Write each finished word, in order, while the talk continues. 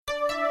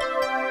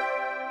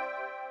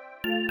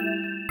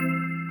I'm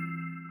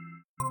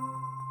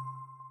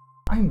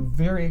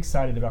very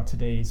excited about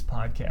today's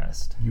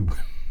podcast.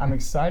 I'm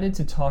excited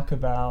to talk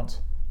about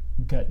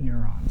gut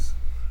neurons.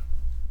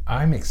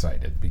 I'm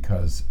excited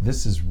because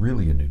this is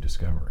really a new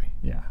discovery.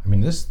 Yeah. I mean,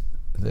 this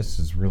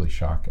is really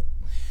shocking.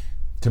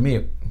 To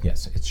me,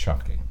 yes, it's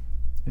shocking.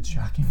 It's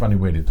shocking. Funny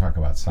way to talk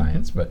about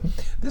science, but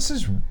this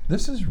is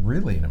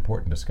really an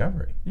important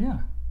discovery. Yeah.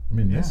 I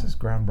mean, this is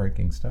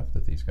groundbreaking stuff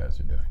that these guys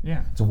are doing.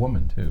 Yeah. It's a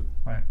woman too.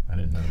 Right. I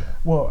didn't know that.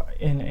 Well,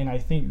 and I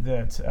think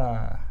that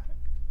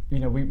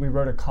we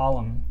wrote a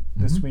column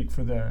this week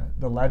for the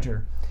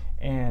Ledger,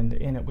 and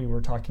in it we were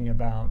talking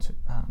about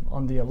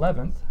on the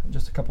 11th,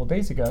 just a couple of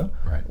days ago,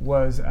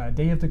 was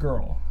Day of the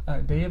Girl.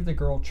 Day of the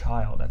Girl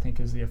Child, I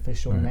think, is the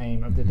official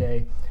name of the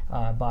day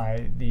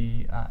by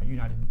the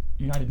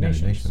United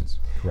Nations.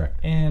 Correct.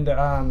 And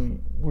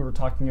we were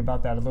talking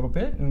about that a little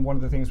bit, and one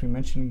of the things we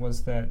mentioned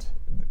was that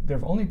there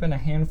have only been a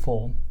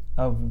handful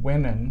of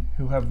women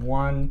who have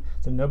won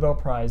the Nobel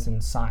Prize in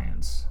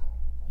Science.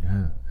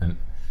 Yeah, and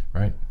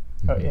right.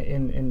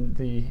 In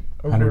the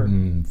over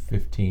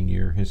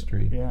 115-year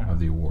history of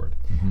the award.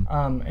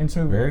 And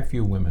so very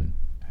few women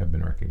have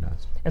been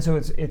recognized. And so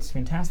it's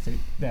fantastic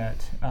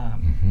that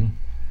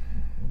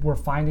we're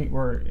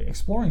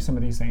exploring some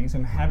of these things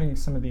and having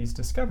some of these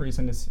discoveries,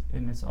 and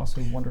it's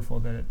also wonderful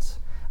that it's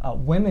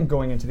women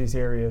going into these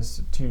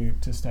areas to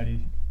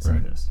study some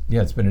of this.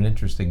 Yeah, it's been an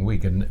interesting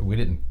week, and we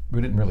didn't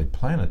really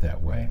plan it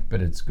that way, but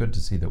it's good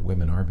to see that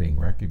women are being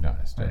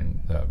recognized. Right.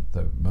 And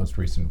the most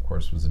recent, of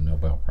course, was the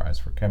Nobel Prize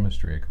for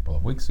Chemistry a couple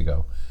of weeks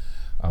ago.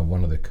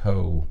 One of the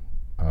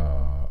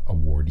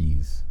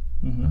awardees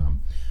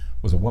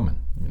was a woman,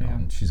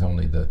 and she's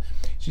actually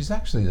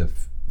the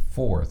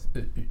fourth.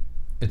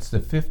 It's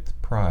the fifth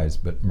prize,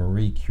 but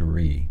Marie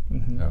Curie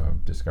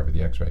discovered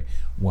the X-ray,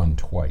 won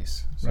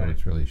twice. So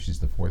it's really,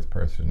 she's the fourth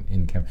person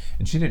in chem.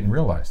 And she didn't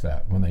realize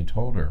that when they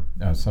told her,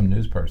 some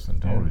news person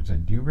told her, she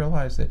said, "Do you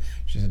realize that?"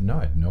 She said, "No,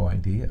 I had no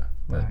idea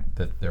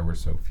that there were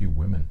so few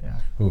women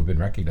who have been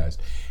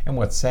recognized." And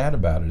what's sad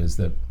about it is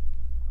that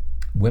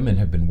women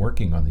have been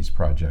working on these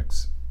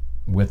projects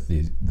with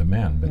the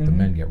men, but the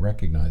men get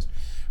recognized.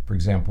 For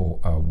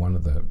example,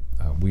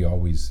 we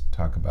always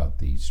talk about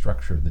the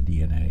structure of the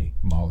DNA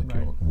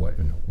molecule.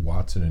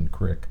 Watson and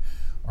Crick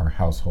are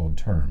household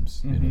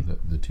terms.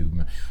 The two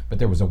men. But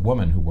there was a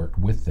woman who worked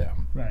with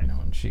them.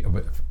 And she,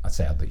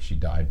 sadly, she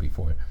died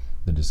before it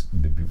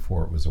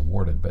was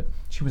awarded. But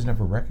she was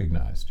never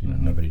recognized.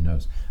 Nobody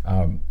knows.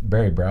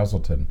 Barry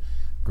Brazelton,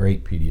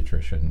 great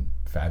pediatrician,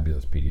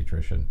 fabulous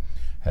pediatrician,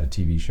 had a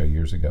TV show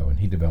years ago, and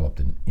he developed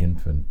an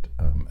infant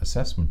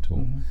assessment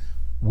tool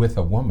with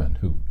a woman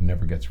who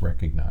never gets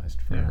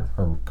recognized for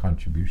her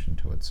contribution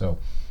to it. So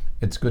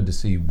it's good to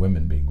see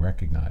women being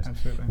recognized.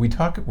 Absolutely.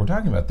 We're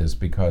talking about this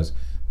because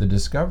the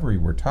discovery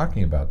we're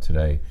talking about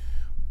today,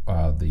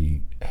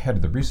 the head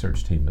of the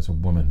research team is a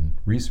woman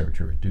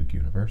researcher at Duke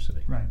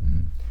University. Right.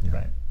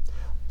 Right.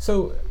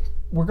 So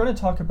we're going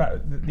to talk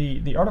about,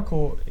 the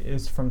article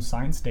is from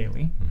Science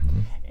Daily,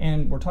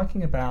 and we're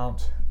talking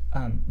about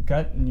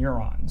gut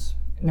neurons.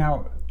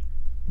 Now,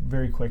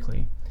 very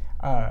quickly,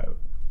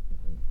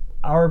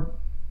 our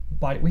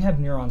body, we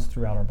have neurons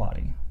throughout our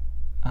body.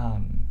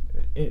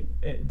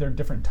 There are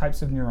different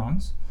types of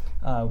neurons.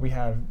 We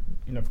have,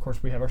 of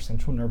course, we have our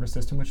central nervous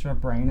system, which is our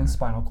brain and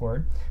spinal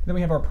cord. And then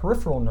we have our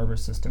peripheral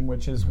nervous system,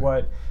 which is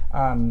what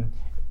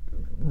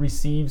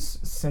receives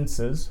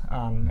senses,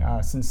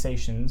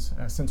 sensations,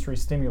 sensory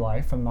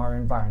stimuli from our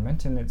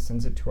environment, and it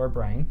sends it to our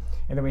brain.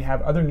 And then we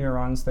have other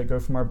neurons that go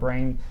from our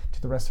brain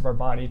to the rest of our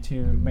body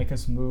to make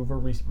us move or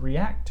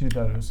react to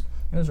those.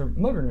 And those are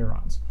motor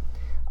neurons.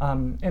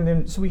 And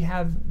then, so we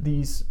have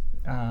these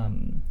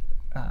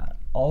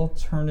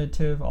alternate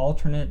what's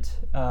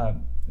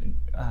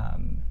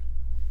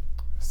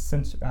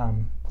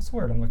the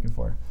word I'm looking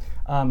for?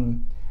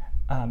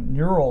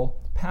 Neural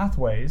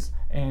pathways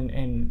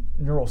and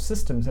neural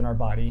systems in our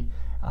body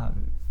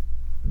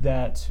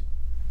that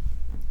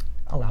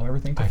allow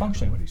everything to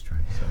function. I know what he's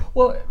trying to say.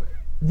 Well,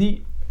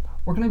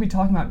 we're going to be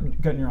talking about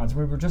gut neurons.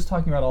 We were just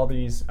talking about all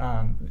these,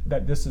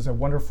 that this is a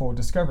wonderful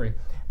discovery.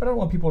 But I don't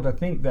want people to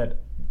think that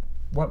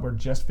we're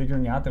just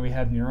figuring out that we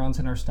have neurons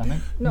in our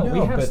stomach. No,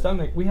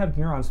 we have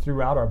neurons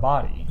throughout our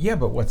body. Yeah,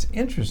 but what's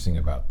interesting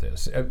about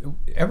this,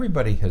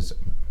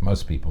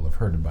 most people have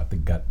heard about the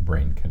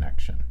gut-brain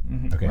connection.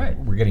 Okay,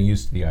 we're getting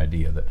used to the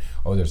idea that,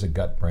 there's a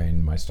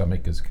gut-brain, my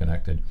stomach is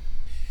connected.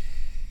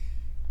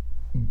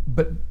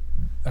 But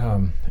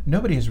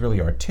nobody has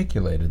really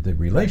articulated the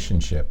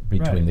relationship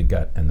between the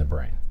gut and the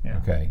brain. Yeah.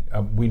 Okay,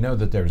 we know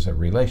that there's a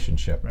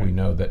relationship. We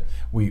know that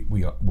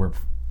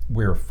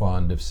we're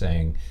fond of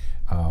saying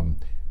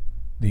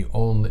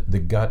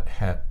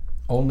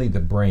only the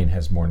brain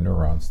has more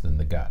neurons than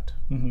the gut.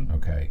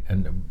 Okay,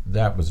 and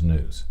that was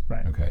news.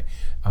 Right. Okay,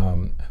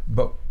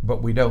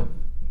 but we don't.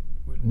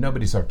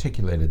 Nobody's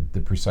articulated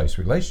the precise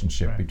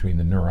relationship between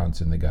the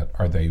neurons in the gut.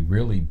 Are they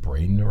really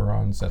brain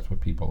neurons? That's what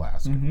people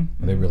ask. Are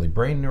they really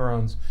brain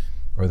neurons,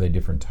 or are they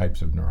different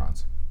types of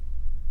neurons?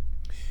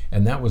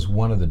 And that was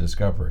one of the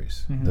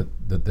discoveries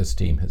that this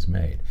team has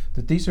made.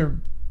 That these are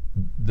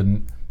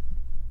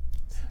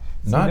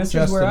not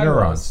just the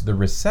neurons, the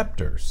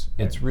receptors.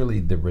 Right. It's really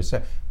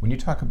the when you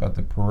talk about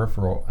the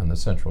peripheral and the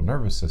central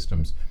nervous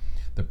systems,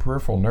 the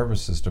peripheral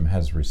nervous system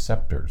has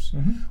receptors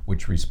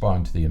which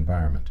respond to the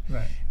environment.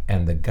 Right.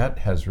 And the gut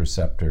has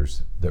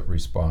receptors that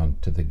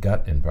respond to the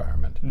gut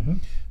environment.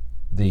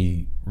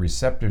 The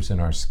receptors in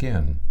our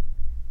skin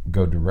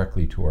go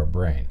directly to our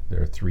brain.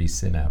 There are 3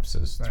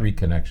 synapses, 3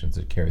 connections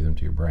that carry them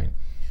to your brain.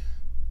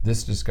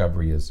 This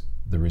discovery is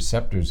the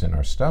receptors in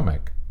our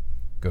stomach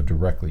go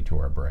directly to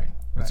our brain.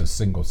 It's a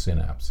single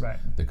synapse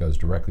that goes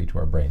directly to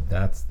our brain.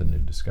 That's the new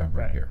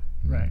discovery here.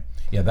 Right.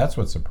 Yeah, that's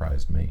what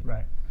surprised me.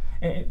 Right.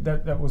 And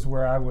that was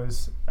where I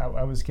was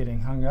getting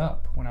hung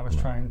up when I was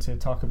trying to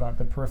talk about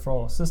the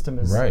peripheral system.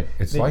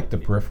 It's like the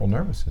peripheral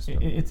nervous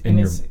system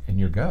in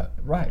your gut.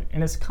 Right,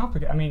 and it's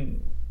complicated. I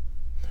mean,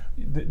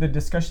 the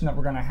discussion that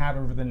we're going to have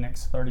over the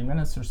next 30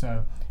 minutes or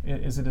so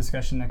is a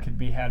discussion that could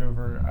be had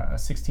over a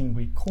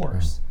 16-week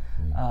course.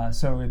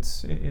 So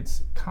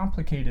it's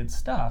complicated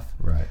stuff.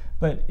 Right.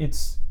 But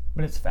it's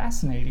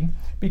fascinating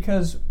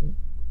because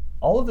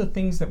all of the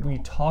things that we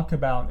talk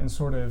about and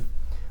sort of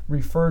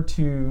refer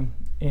to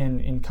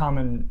in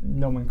common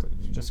nomenclature,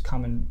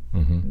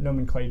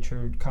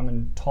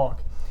 common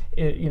talk,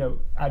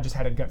 I just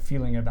had a gut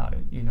feeling about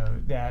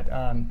it. That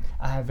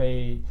I have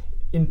a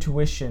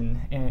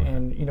intuition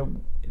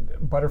and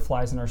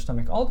butterflies in our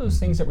stomach. All those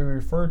things that we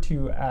refer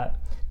to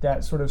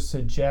that sort of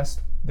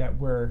suggest that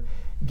we're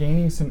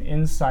gaining some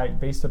insight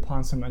based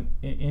upon some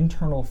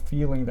internal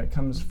feeling that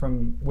comes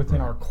from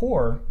within our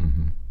core.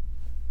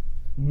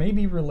 May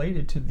be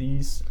related to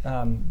these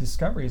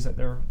discoveries that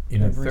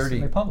they've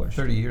recently published.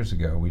 30 years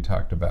ago, we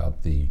talked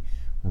about the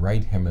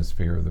right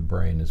hemisphere of the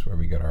brain is where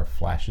we get our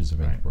flashes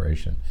of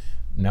inspiration.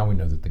 Now we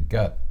know that the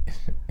gut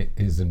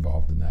is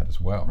involved in that as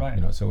well.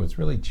 Right. So it's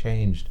really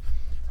changed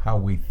how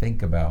we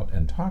think about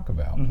and talk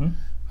about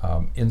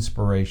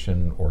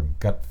inspiration or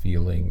gut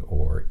feeling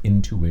or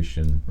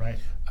intuition. Right.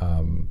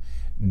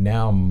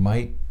 Now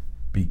might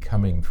be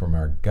coming from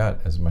our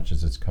gut as much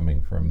as it's coming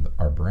from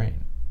our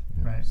brain.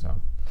 Right. So.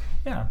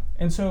 Yeah,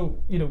 and so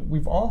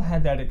we've all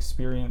had that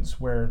experience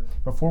where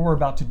before we're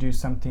about to do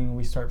something,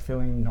 we start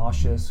feeling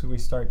nauseous. We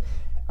start,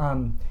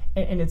 and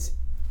it's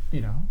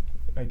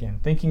again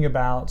thinking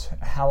about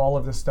how all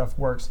of this stuff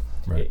works.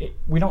 Right.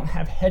 We don't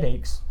have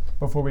headaches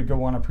before we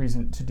go on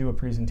to do a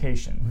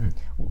presentation. Right.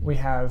 We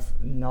have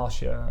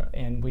nausea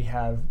and we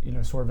have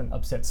sort of an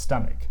upset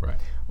stomach. Right.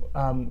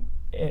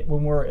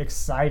 When we're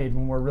excited,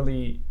 when we're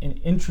really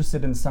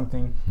interested in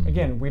something,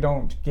 again, we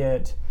don't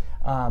get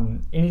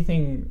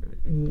anything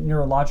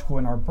neurological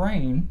in our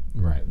brain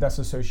that's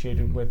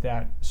associated with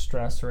that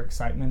stress or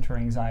excitement or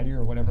anxiety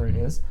or whatever it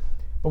is,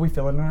 but we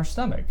feel it in our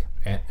stomach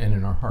and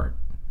in our heart.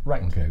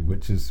 Right. Okay,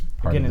 which is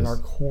part again of this. In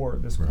our core,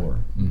 this core.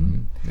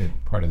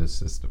 Part of this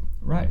system.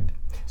 Right.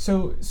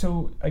 So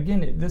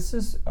again,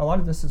 a lot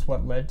of this is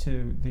what led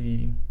to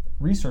the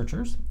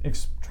researchers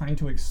trying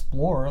to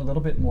explore a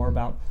little bit more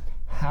about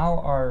how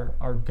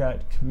our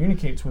gut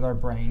communicates with our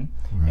brain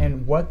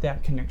and what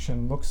that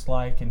connection looks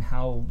like and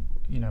how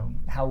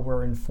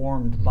we're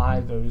informed by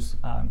those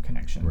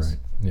connections. Right.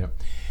 Yeah.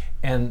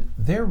 And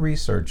their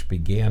research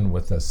began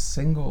with a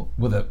simple,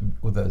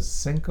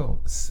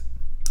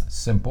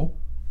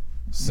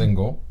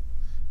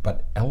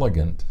 but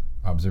elegant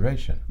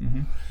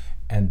observation.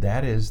 And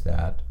that is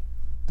that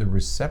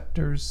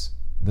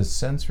the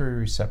sensory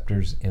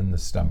receptors in the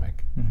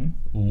stomach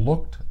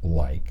looked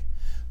like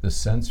the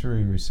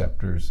sensory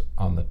receptors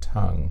on the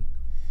tongue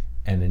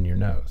and in your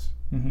nose.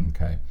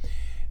 Okay.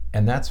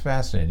 And that's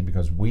fascinating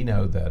because we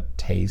know that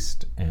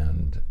taste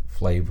and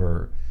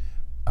flavor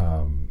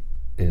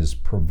is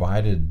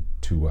provided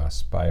to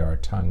us by our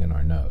tongue and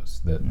our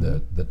nose.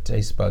 The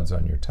taste buds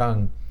on your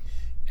tongue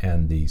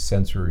and the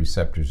sensory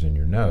receptors in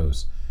your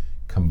nose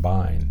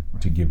combine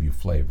to give you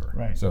flavor.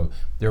 Right. So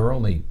there are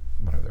only,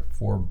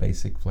 4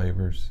 basic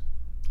flavors?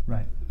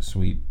 Right.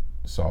 Sweet,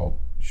 salt,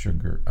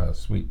 sugar,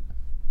 sweet,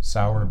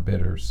 sour,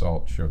 bitter,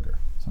 salt, sugar.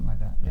 Something like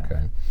that, yeah.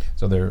 Okay.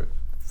 So there are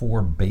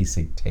 4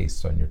 basic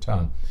tastes on your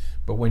tongue.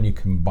 But when you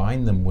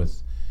combine them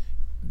with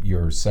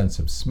your sense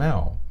of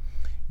smell,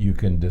 you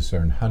can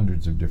discern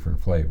hundreds of different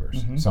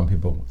flavors. Some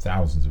people,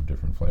 thousands of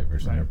different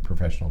flavors, and they're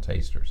professional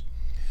tasters.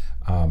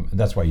 And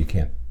that's why you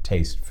can't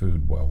taste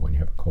food well when you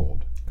have a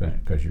cold,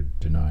 because you're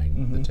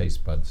denying the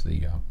taste buds,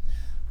 the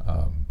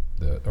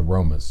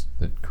aromas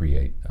that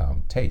create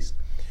taste.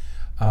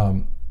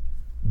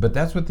 But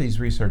that's what these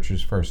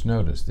researchers first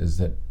noticed, is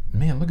that,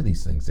 man, look at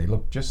these things. They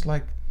look just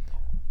like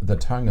the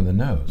tongue and the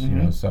nose,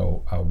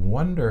 So I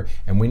wonder,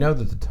 and we know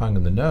that the tongue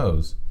and the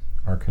nose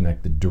are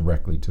connected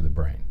directly to the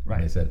brain. Right.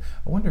 And they said,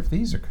 I wonder if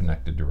these are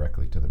connected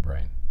directly to the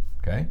brain.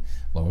 Okay.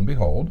 Lo and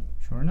behold.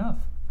 Sure enough.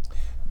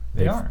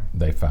 They are.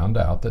 They found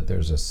out that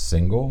there's a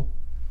single,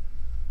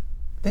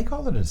 they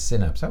call it a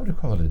synapse. I would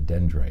call it a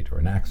dendrite or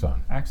an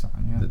axon.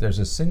 Axon, yeah. That there's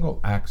a single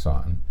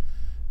axon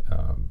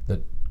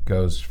that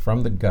goes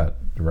from the gut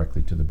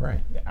directly to the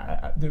brain.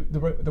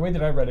 The way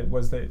that I read it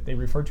was that they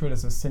referred to it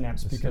as a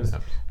synapse because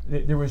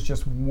there was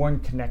just one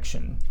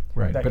connection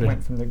that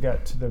went from the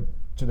gut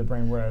to the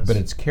brain, whereas but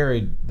it's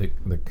carried the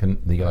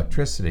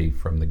electricity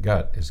from the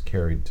gut is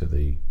carried to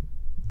the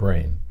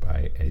brain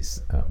by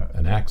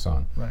an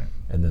axon, right,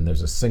 and then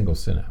there's a single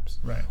synapse.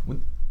 Right.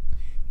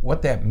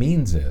 What that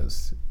means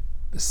is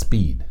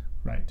speed.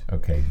 Right.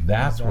 Okay,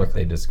 that's exactly what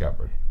they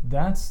discovered.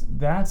 That's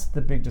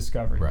the big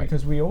discovery, right,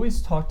 because we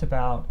always talked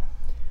about,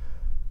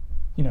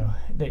 you know,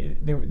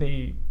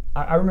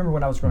 I remember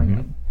when I was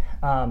growing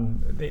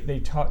up, they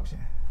talked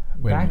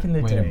back in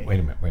the day. Wait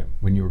a minute.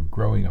 When you were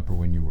growing up, or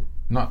when you were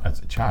not as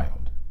a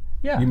child?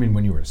 Yeah. You mean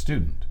when you were a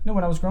student? No,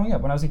 when I was growing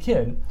up, when I was a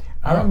kid,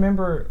 I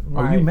remember.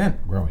 You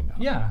meant growing up.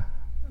 Yeah.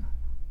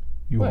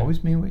 You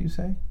always mean what you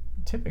say?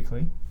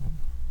 Typically.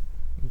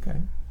 Okay.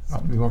 I'll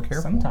have to be more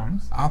careful.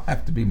 Sometimes. I'll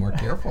have to be more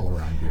careful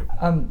around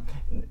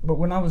you. But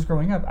when I was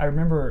growing up, I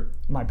remember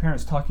my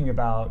parents talking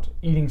about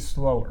eating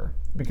slower,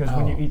 because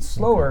when you eat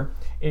slower,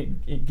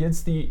 it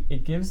gives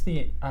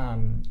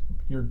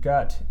your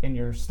gut and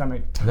your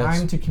stomach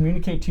time to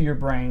communicate to your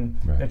brain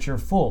that you're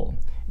full.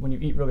 When you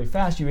eat really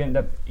fast, you end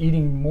up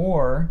eating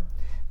more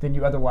than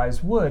you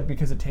otherwise would,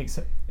 because it takes.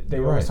 They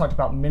always talked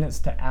about minutes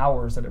to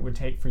hours that it would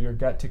take for your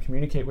gut to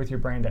communicate with your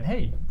brain that,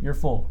 hey, you're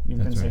full, you've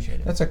been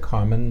satiated. That's a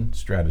common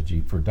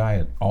strategy for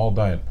all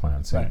diet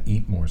plans. They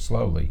eat more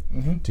slowly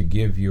to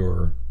give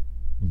your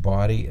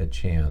body a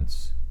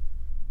chance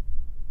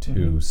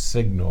to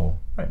signal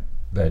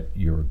that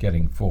you're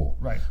getting full.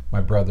 Right.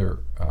 My brother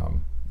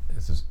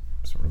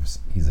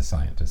he's a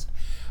scientist,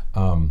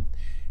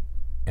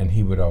 and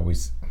he would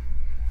always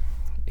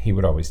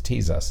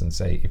tease us and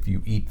say, if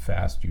you eat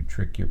fast, you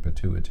trick your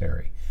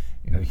pituitary.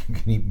 You know, you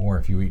can eat more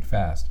if you eat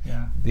fast.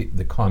 Yeah.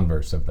 The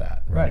converse of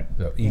that, right?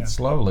 So eat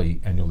slowly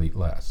and you'll eat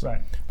less.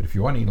 Right. But if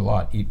you want to eat a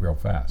lot, eat real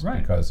fast.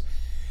 Right.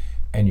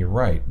 And you're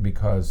right,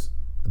 because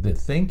the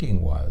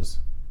thinking was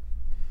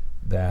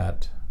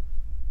that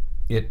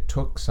it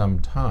took some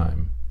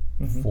time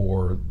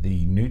for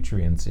the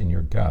nutrients in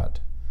your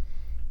gut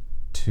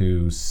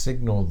to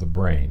signal the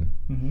brain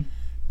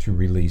to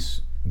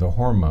release the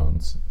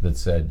hormones that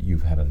said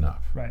you've had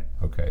enough. Right.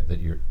 Okay. That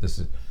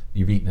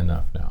you've eaten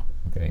enough now.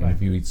 Okay. Right. And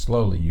if you eat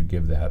slowly, you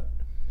give that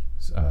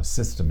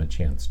system a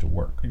chance to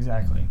work.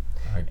 Exactly.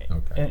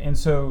 Okay. And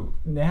so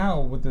now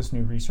with this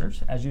new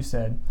research, as you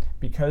said,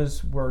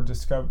 because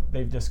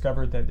they've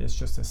discovered that it's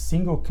just a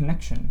single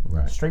connection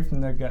straight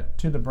from the gut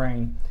to the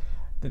brain,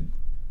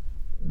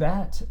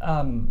 that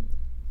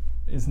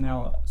is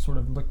now sort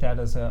of looked at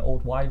as an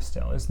old wives'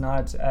 tale. It's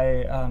not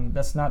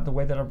that's not the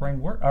way that our brain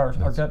works. Our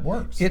gut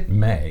works. It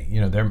may,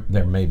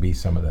 there may be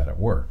some of that at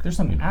work. There's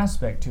some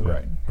aspect to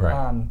it,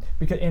 right?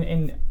 Because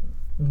in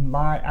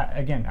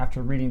again,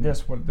 after reading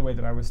this, the way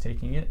that I was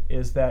taking it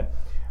is that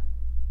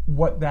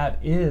what that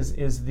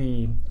is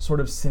the sort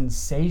of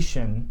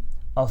sensation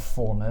of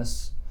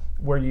fullness,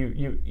 where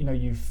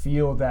you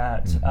feel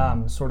that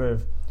sort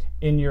of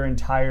in your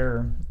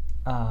entire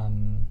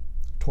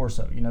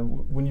torso.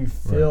 When you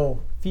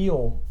feel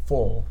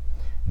full,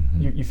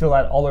 you feel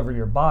that all over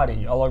your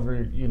body, all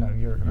over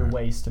your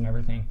waist and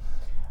everything.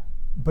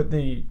 But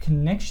the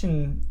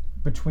connection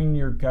between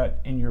your gut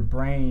and your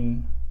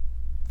brain,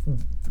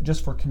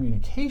 just for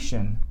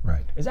communication,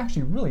 is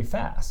actually really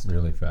fast.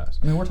 Really fast.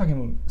 I mean, we're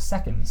talking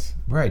seconds.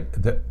 Right.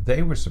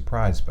 They were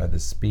surprised by the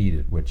speed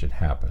at which it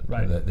happened.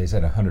 Right. They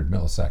said 100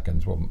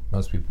 milliseconds. Well,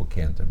 most people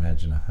can't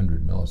imagine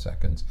 100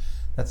 milliseconds.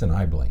 That's an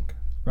eye blink.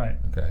 Right.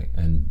 Okay.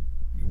 And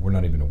we're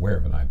not even aware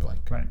of an eye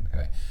blink. Right.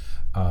 Okay.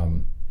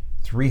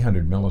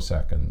 300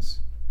 milliseconds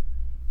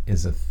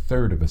is a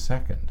third of a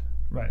second.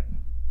 Right.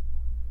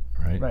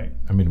 Right.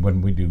 I mean,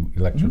 when we do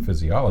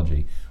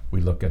electrophysiology,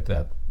 we look at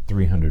that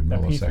 300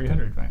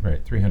 millisecond,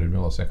 P300, 300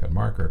 millisecond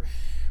marker,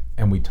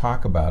 and we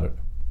talk about it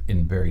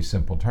in very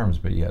simple terms,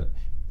 but yet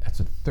that's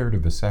a third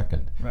of a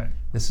second. Right.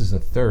 This is a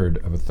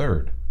third of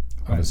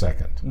a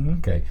second.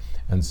 Okay.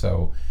 And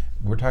so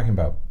we're talking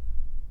about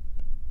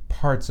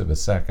parts of a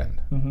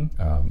second,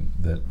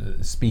 the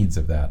speeds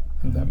of that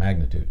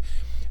magnitude.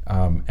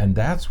 And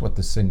that's what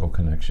the single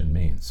connection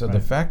means. So the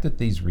fact that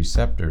these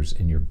receptors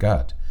in your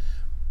gut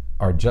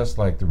are just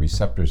like the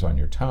receptors on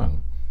your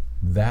tongue,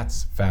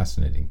 that's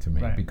fascinating to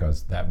me,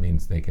 because that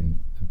means they can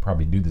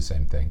probably do the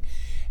same thing.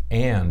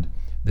 And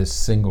this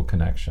single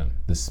connection,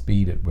 the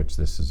speed at which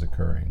this is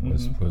occurring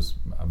was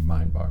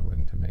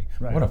mind-boggling to me.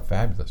 Right. What a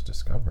fabulous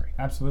discovery.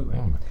 Absolutely.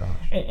 Oh my gosh.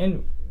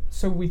 And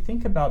so we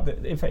think about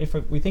if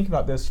we think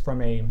about this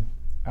from a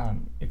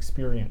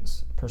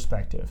experience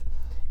perspective,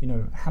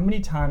 how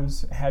many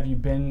times have you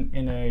been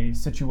in a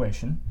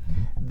situation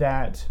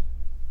that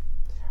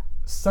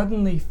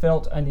suddenly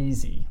felt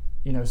uneasy?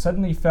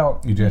 Suddenly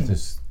felt you just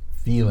this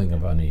feeling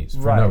of unease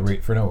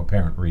for no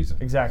apparent reason.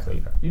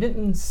 Exactly. Okay. You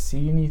didn't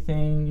see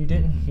anything. You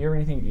didn't hear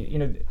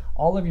anything.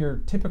 All of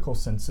your typical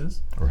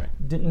senses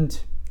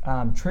didn't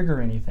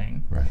trigger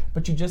anything. Right.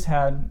 But you just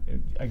had,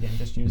 again,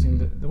 just using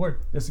the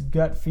word, this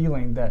gut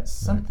feeling that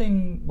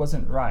something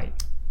wasn't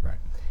right. Right.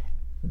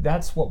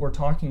 that's what we're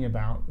talking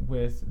about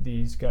with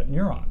these gut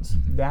neurons.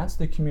 That's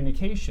the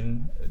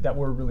communication that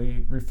we're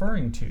really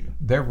referring to.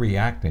 They're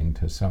reacting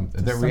to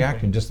something. They're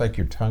reacting just like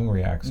your tongue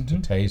reacts to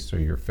taste, or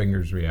your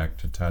fingers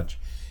react to touch.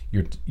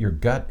 Your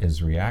gut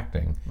is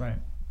reacting, right,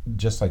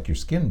 just like your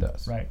skin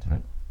does. Right.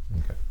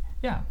 Okay.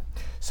 Yeah.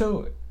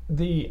 So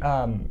they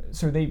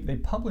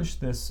published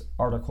this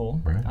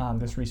article, right,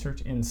 this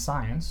research in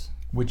Science,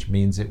 which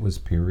means it was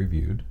peer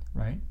reviewed.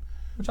 Right.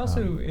 Which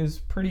also is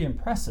pretty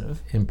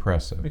impressive.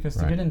 Impressive. Because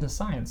to get into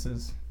science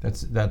is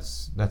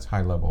that's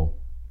high level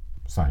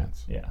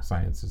science. Yeah.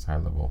 Science is high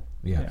level.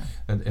 Yeah.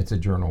 It's a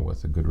journal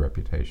with a good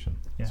reputation.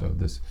 Yeah. So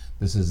this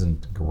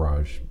isn't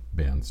garage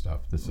band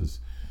stuff. This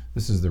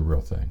is the real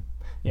thing.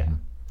 Yeah.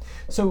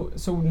 So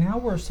now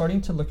we're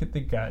starting to look at the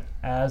gut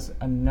as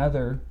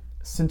another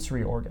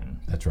sensory organ.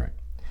 That's right.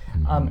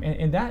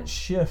 And that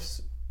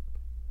shifts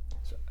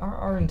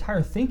our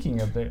entire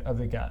thinking of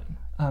the gut.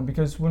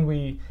 Because when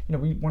we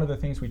one of the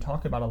things we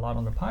talk about a lot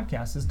on the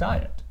podcast is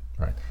diet.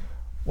 Right.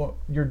 Well,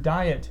 your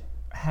diet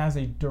has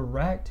a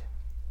direct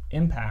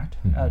impact,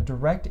 a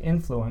direct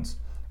influence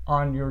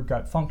on your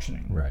gut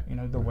functioning. Right.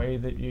 The way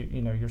that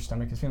your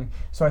stomach is feeling.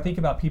 So I think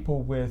about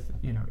people with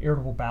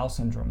irritable bowel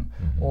syndrome,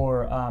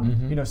 or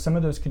some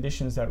of those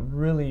conditions that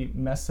really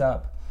mess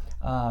up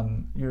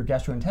your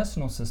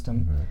gastrointestinal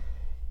system. Right.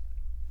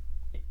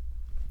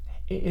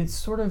 It's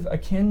sort of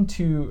akin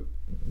to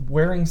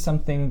wearing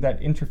something that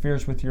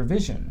interferes with your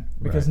vision,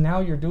 because now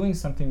you're doing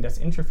something that's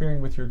interfering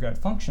with your gut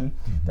function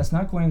that's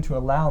not going to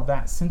allow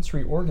that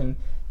sensory organ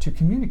to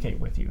communicate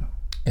with you.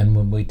 And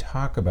when we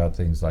talk about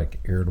things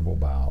like irritable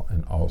bowel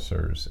and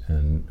ulcers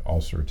and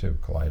ulcerative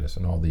colitis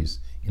and all these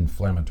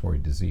inflammatory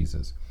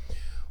diseases,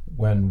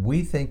 when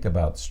we think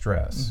about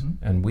stress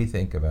and we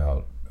think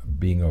about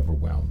being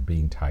overwhelmed,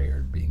 being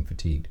tired, being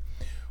fatigued,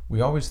 we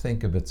always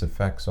think of its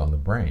effects on the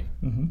brain.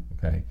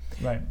 Okay.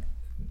 Right.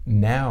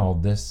 Now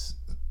this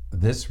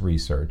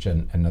research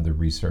and other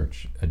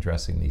research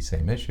addressing these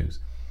same issues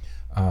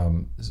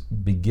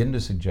begin to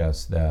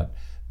suggest that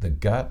the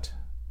gut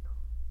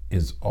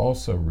is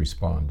also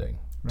responding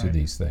to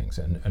these things.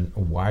 And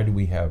why do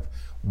we have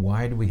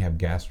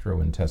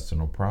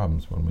gastrointestinal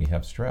problems when we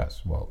have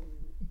stress? Well,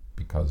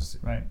 because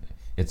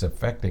it's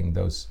affecting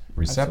those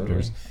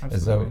receptors. Absolutely.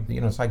 As though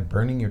it's like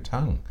burning your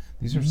tongue.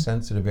 These are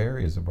sensitive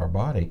areas of our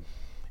body,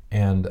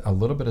 and a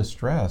little bit of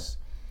stress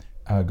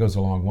goes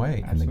a long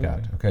way in the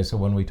gut. Okay, so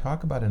when we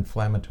talk about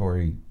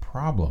inflammatory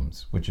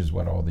problems, which is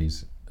what all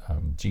these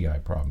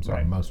GI problems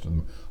are, most of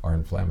them are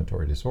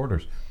inflammatory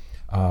disorders.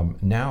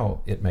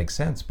 Now it makes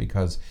sense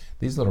because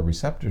these little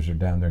receptors are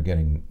down there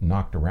getting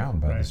knocked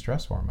around by the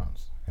stress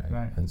hormones.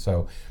 Okay? And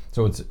so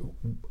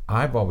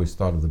I've always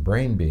thought of the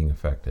brain being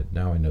affected.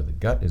 Now I know the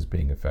gut is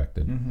being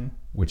affected,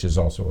 which is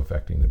also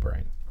affecting the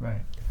brain.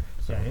 Right.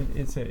 So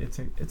it's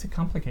a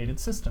complicated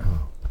system.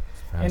 Oh.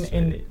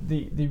 And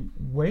the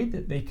way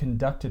that they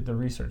conducted the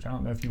research, I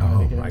don't know if you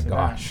want to get into that. Oh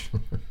my gosh.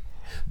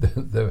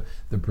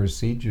 the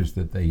procedures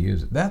that they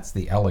use, that's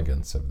the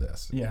elegance of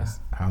this. Yeah.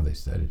 How they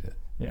studied it.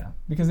 Yeah,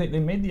 because they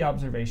made the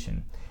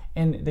observation,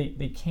 and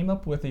they came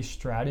up with a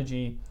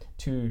strategy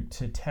to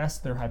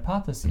test their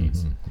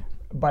hypotheses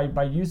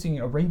by using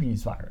a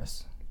rabies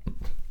virus.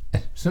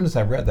 As soon as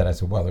I read that, I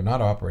said, well, they're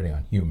not operating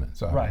on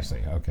humans,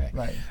 obviously. Okay.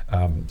 Right.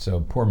 So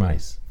poor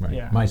mice. Right.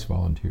 Yeah. Mice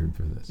volunteered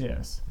for this.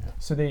 Yes. Yeah.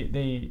 So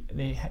they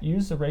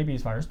used the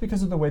rabies virus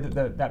because of the way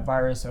that that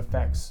virus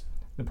affects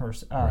the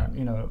person,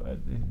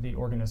 the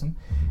organism,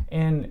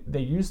 and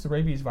they used the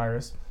rabies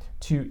virus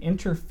to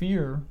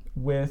interfere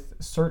with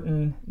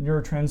certain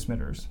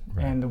neurotransmitters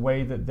and the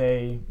way that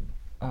they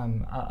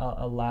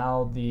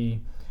allow the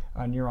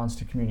neurons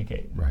to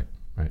communicate. Right.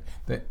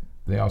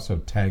 They also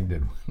tagged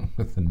it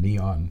with a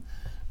neon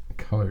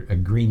color, a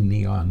green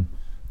neon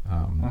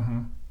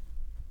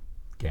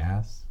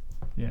gas,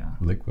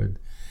 liquid,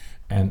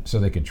 and so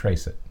they could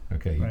trace it.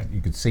 Okay,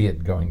 you could see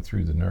it going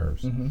through the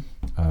nerves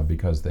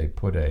because they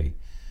put a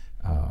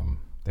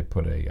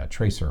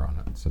tracer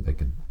on it, so they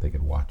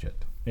could watch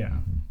it. Yeah,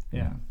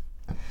 yeah.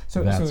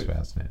 So that's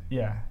fascinating.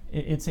 Yeah,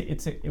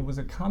 it was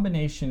a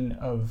combination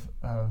of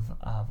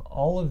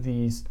all of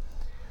these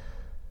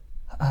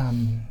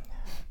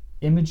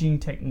imaging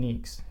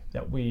techniques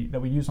that we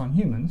use on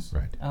humans,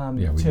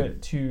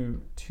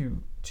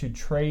 to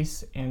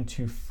trace and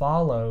to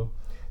follow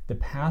the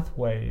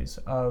pathways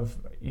of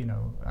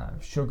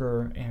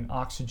sugar and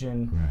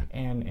oxygen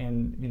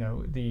and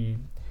the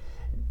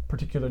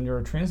particular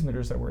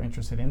neurotransmitters that we're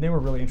interested in. They were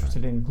really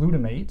interested in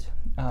glutamate,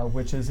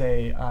 which is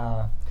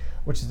the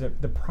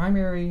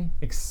primary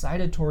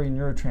excitatory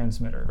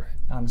neurotransmitter.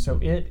 So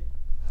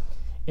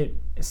it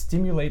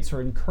stimulates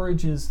or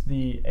encourages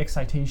the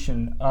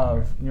excitation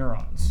of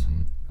neurons.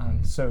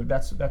 So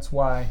that's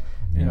why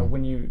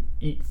when you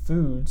eat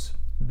foods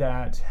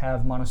that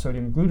have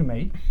monosodium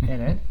glutamate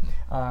in it,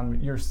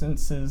 your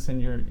senses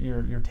and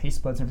your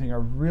taste buds and everything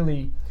are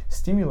really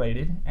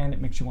stimulated, and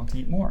it makes you want to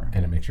eat more.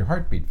 And it makes your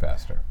heart beat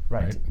faster.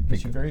 Right. It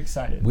gets you very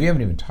excited. We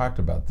haven't even talked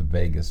about the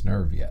vagus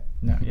nerve yet.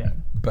 Not yet.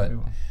 But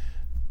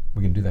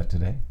we can do that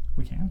today.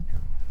 We can.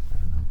 I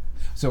don't know.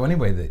 So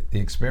anyway, the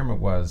experiment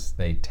was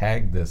they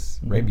tagged this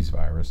rabies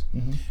virus,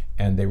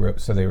 and they were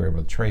able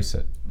to trace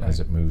it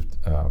as it moved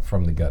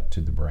from the gut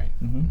to the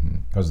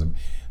brain, because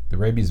the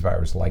rabies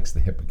virus likes the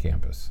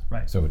hippocampus.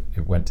 Right. So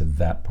it went to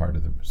that part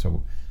of the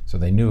so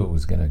they knew it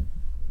was going to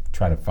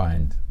try to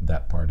find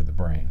that part of the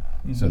brain.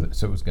 So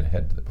it was going to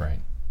head to the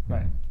brain.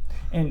 Right.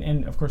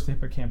 And of course the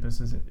hippocampus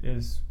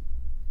is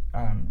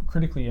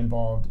critically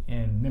involved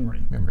in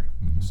memory.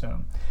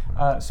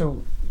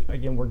 So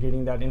again, we're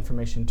getting that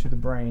information to the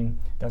brain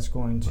that's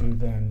going to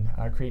then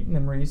create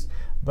memories,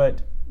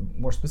 but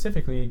more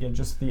specifically, again,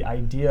 just the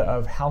idea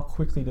of how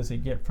quickly does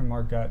it get from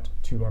our gut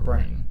to our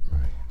brain.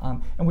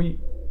 And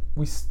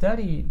we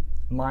study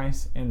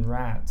mice and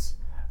rats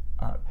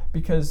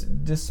because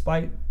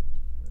despite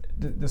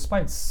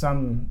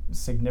some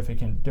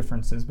significant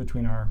differences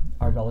between our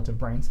relative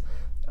brains,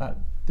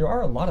 there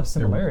are a lot of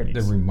similarities.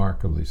 They're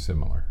remarkably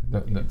similar.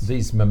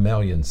 These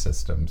mammalian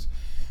systems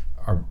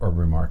are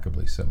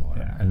remarkably similar.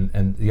 Yeah.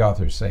 And the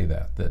authors say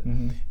that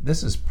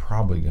this is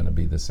probably going to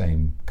be the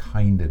same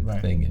kind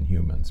of thing in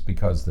humans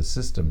because the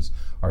systems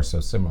are so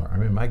similar. I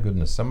mean, my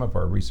goodness, some of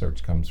our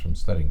research comes from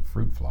studying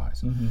fruit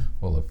flies.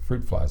 Well, if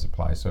fruit flies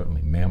apply,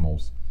 certainly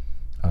mammals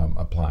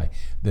apply.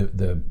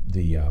 The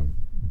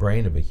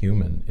brain of a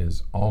human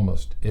is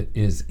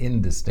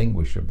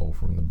indistinguishable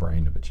from the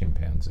brain of a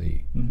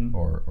chimpanzee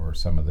or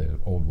some of the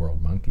old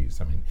world monkeys.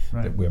 I mean,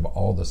 that we have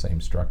all the same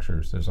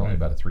structures. There's only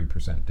about a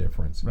 3%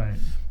 difference. Right.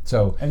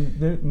 So,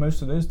 and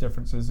most of those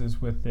differences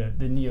is with the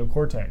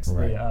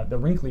neocortex, the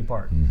wrinkly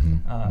part.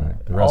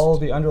 All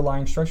the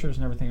underlying structures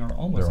and everything are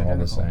almost they're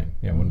identical. all the same.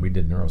 Yeah. When we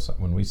did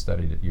when we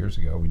studied it years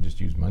ago, we just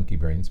used monkey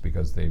brains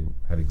because they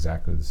had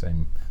exactly the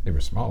same. They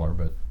were smaller,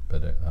 but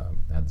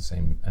had the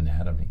same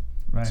anatomy.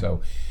 Right.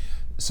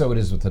 So it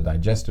is with the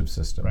digestive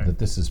system that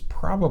this is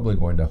probably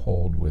going to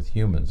hold with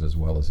humans as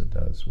well as it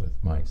does with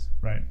mice.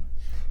 Right.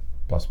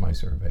 Plus,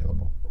 mice are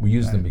available. We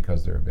use them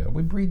because they're available.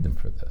 We breed them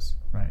for this.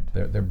 Right.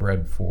 They're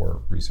bred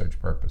for research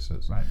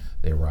purposes. Right.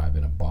 They arrive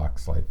in a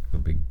box like a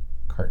big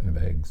carton of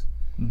eggs.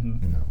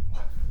 You know,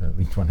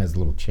 each one has a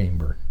little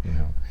chamber. You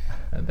know,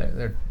 and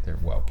they're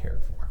well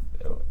cared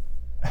for.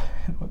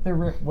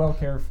 They're well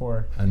cared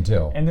for and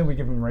then we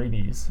give them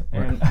rabies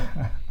and.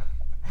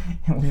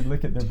 And we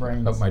look at their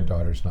brains. I hope my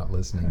daughter's not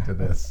listening to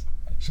this.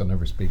 She'll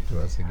never speak to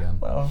us again.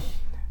 Well,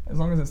 as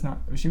long as it's not,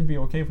 she would be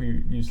okay if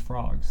we use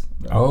frogs.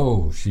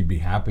 Oh, she'd be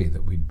happy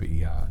that we'd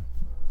be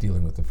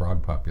dealing with the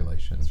frog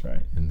population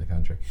in the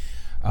country.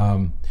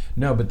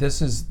 No, but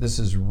this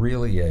is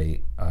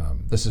really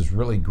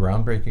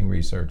groundbreaking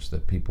research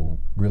that people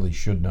really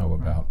should know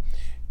about.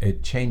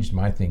 It changed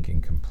my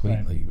thinking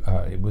completely.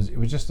 It was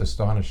just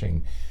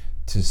astonishing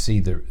to see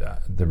the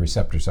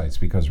receptor sites,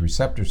 because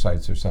receptor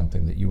sites are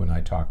something that you and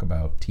I talk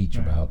about, teach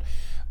about.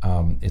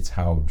 It's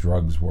how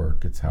drugs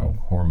work, it's how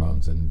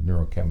hormones and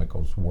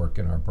neurochemicals work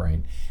in our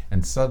brain.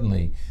 And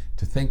suddenly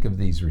to think of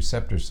these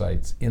receptor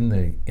sites in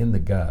the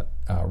gut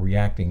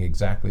reacting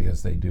exactly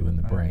as they do in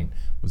the brain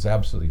was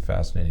absolutely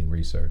fascinating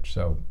research.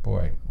 So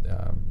boy,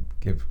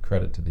 give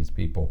credit to these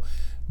people,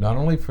 not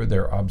only for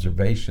their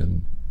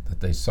observation that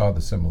they saw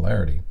the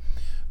similarity,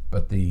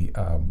 but the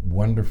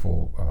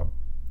wonderful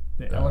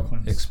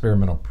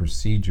experimental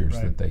procedures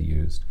that they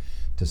used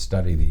to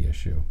study the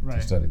issue,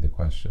 to study the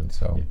question.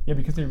 So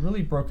because they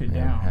really broke it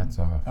down. Hats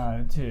off.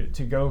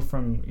 To go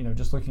from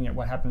just looking at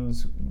what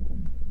happens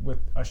with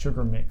a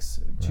sugar mix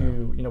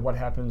to what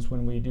happens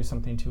when we do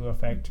something to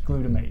affect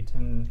glutamate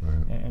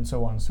and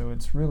so on. So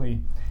it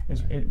really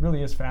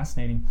is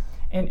fascinating.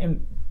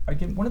 And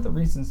again, one of the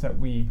reasons that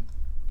we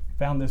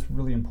found this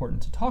really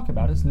important to talk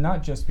about is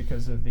not just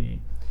because of the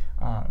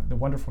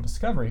wonderful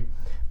discovery,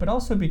 but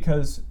also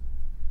because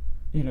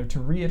to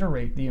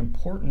reiterate the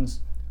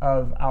importance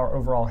of our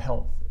overall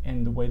health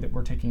and the way that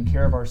we're taking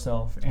care of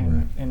ourselves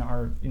and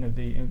our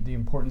the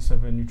importance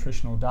of a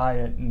nutritional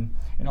diet and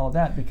all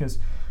that, because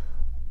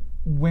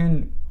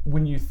when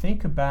you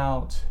think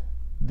about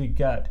the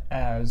gut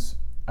as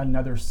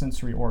another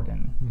sensory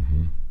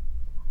organ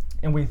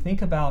and we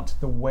think about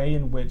the way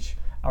in which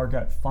our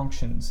gut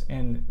functions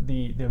and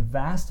the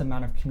vast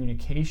amount of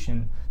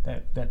communication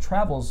that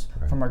travels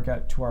from our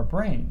gut to our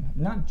brain,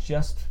 not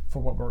just for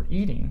what we're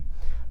eating,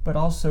 but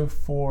also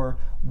for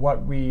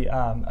what we,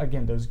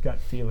 again, those gut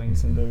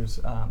feelings and those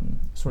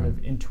sort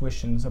of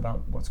intuitions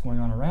about what's going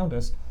on around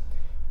us.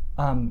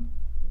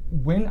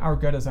 When our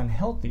gut is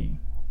unhealthy,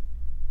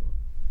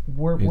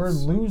 we're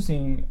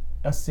losing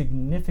a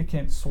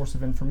significant source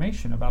of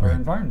information about our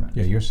environment.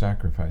 Yeah, you're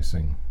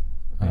sacrificing.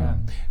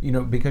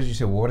 Because you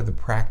say, well, what are the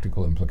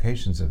practical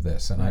implications of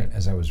this? And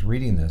as I was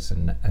reading this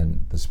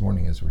and this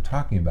morning as we're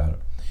talking about it,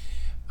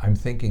 I'm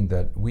thinking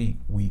that we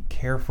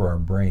care for our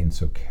brain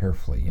so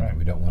carefully.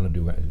 We don't want to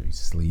do it. We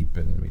sleep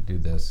and we do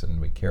this and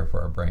we care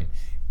for our brain.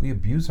 We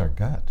abuse our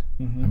gut.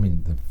 I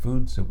mean, the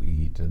foods that we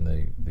eat and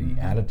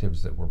the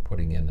additives that we're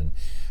putting in,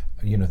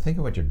 and think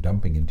of what you're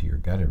dumping into your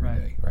gut every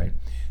day, right?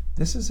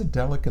 This is a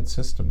delicate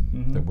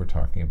system that we're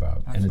talking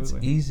about, and it's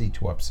easy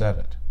to upset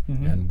it.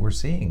 And we're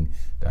seeing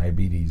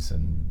diabetes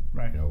and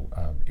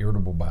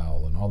irritable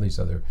bowel and all these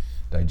other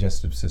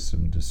digestive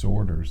system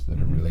disorders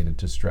that are related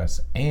to stress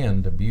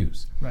and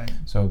abuse. Right.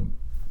 So,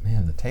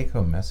 man, the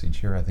take-home message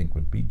here, I think,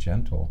 would be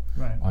gentle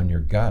on your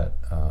gut,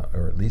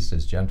 or at least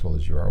as gentle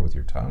as you are with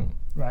your tongue.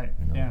 Right.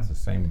 It's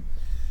the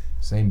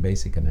same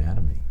basic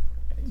anatomy.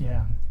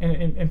 Yeah,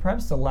 and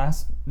perhaps the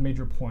last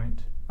major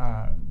point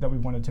that we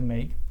wanted to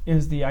make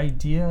is the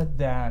idea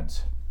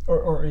that,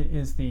 or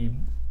is the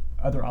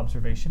other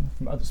observation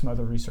from some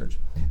other research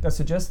that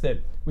suggests that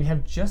we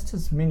have just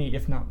as many,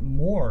 if not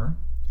more,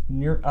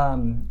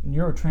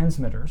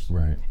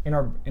 neurotransmitters in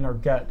our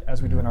gut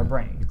as we do in our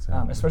brain,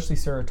 especially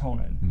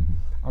serotonin.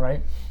 All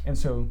right, and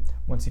so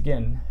once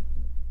again,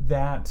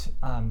 that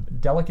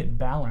delicate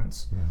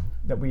balance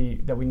that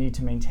we need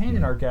to maintain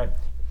in our gut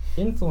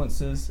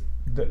influences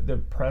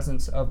the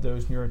presence of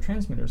those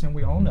neurotransmitters, and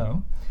we all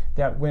know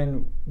that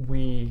when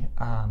we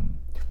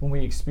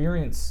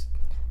experience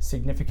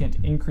significant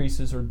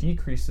increases or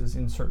decreases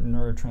in certain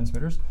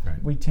neurotransmitters,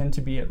 we tend to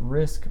be at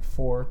risk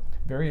for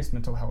various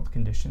mental health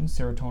conditions.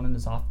 Serotonin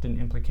is often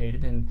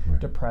implicated in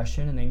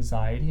depression and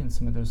anxiety and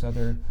some of those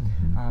other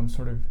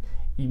sort of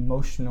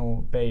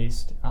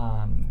emotional-based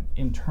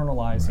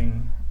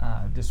internalizing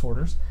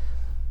disorders.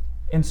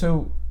 And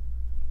so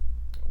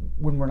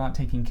when we're not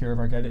taking care of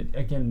our gut, it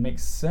again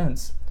makes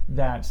sense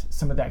that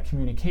some of that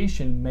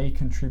communication may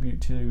contribute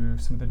to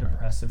some of the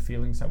depressive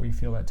feelings that we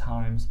feel at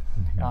times.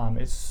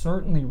 It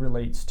certainly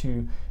relates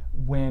to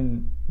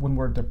when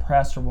we're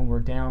depressed or when we're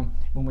down,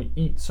 when we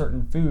eat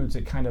certain foods,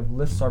 it kind of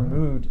lifts our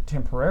mood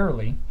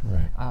temporarily.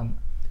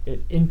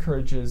 It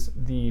encourages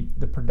the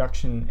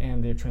production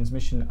and the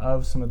transmission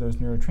of some of those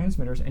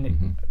neurotransmitters, and it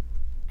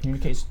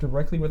communicates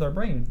directly with our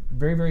brain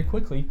very, very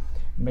quickly,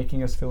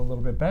 making us feel a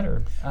little bit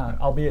better,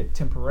 albeit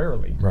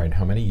temporarily. Right.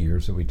 How many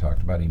years have we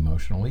talked about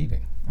emotional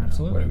eating?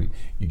 Absolutely.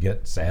 You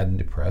get sad and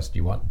depressed,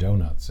 you want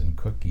donuts and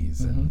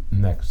cookies and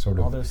that sort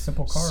of all those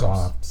simple carbs.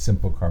 Soft,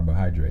 simple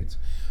carbohydrates.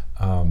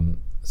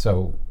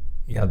 So,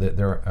 yeah,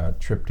 there are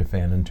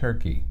tryptophan in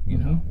turkey.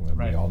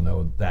 We all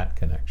know that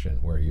connection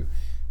where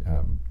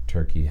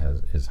turkey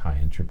is high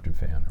in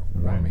tryptophan, or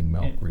warming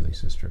milk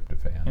releases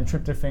tryptophan. And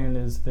tryptophan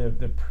is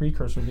the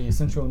precursor, the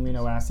essential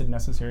amino acid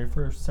necessary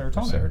for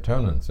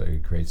serotonin. So you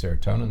create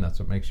serotonin, that's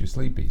what makes you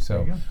sleepy.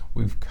 So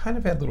we've kind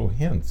of had little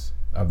hints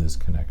of this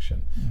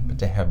connection, but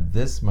to have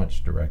this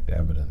much direct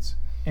evidence.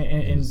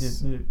 And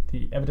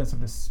the evidence of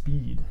the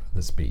speed.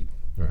 The speed,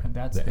 right. And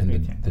that's the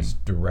big thing. This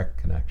direct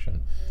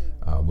connection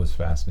was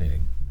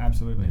fascinating.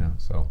 Absolutely.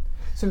 So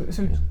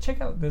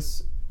check out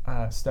this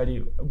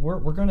study.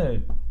 We're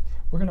gonna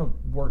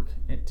work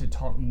to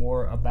talk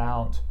more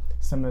about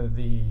some of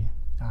the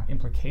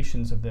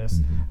implications of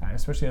this,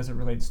 especially as it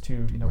relates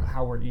to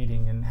how we're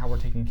eating and how we're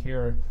taking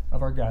care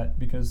of our gut.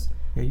 Because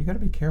you got to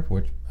be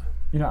careful.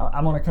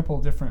 I'm on a couple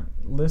of different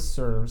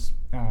listservs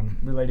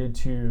related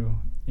to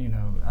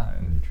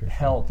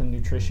health and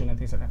nutrition and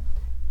things like that.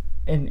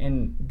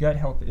 And gut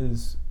health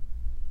is.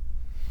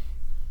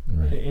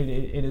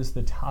 It is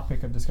the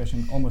topic of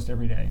discussion almost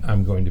every day.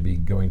 I'm going to be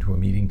going to a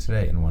meeting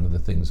today, and one of the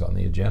things on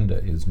the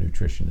agenda is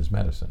nutrition is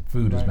medicine.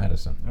 Food is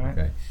medicine.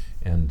 Okay,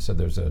 and so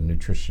there's a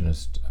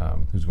nutritionist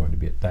who's going to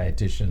be a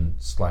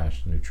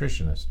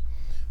dietitian/nutritionist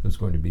who's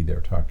going to be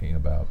there talking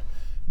about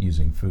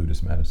using food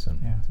as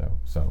medicine.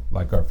 So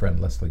like our friend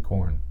Leslie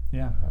Korn.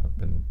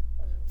 Been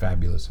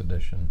fabulous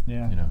addition.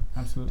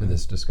 Absolutely. To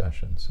this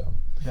discussion. So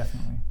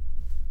definitely.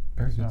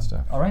 Very good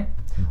stuff. All right.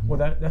 Well,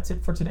 that's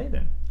it for today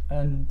then.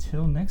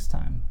 Until next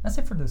time. That's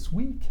it for this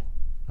week.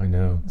 I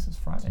know. This is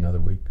Friday. It's another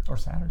week. Or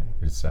Saturday.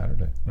 It's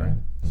Saturday, right?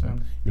 So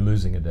you're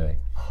losing a day.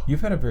 You've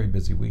had a very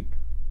busy week.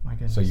 My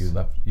goodness. So you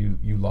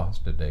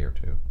lost a day or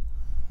two.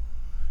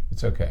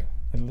 It's okay.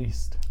 At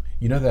least.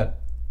 You know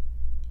that?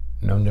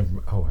 No,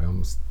 never. Oh, I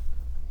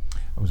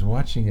was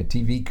watching a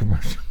TV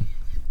commercial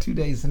 2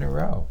 days in a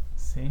row.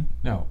 See?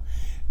 No.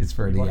 It's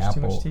for the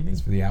Apple.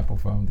 It's for the Apple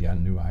phone, the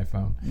new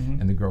iPhone,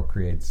 and the girl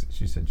creates.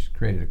 She said she's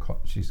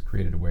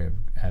created a way of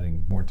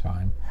adding more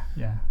time.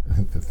 Yeah.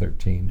 The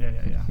 13.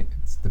 Yeah.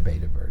 It's the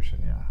beta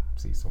version. Yeah.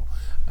 Cecil.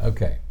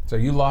 Okay, so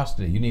you lost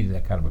it. You needed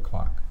that kind of a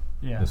clock.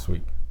 This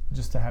week.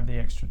 Just to have the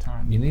extra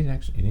time. You need a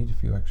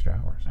few extra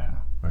hours. Yeah.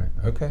 Right.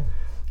 Okay.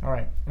 All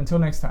right. Until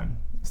next time.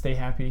 Stay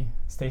happy.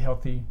 Stay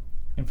healthy.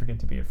 And forget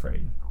to be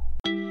afraid.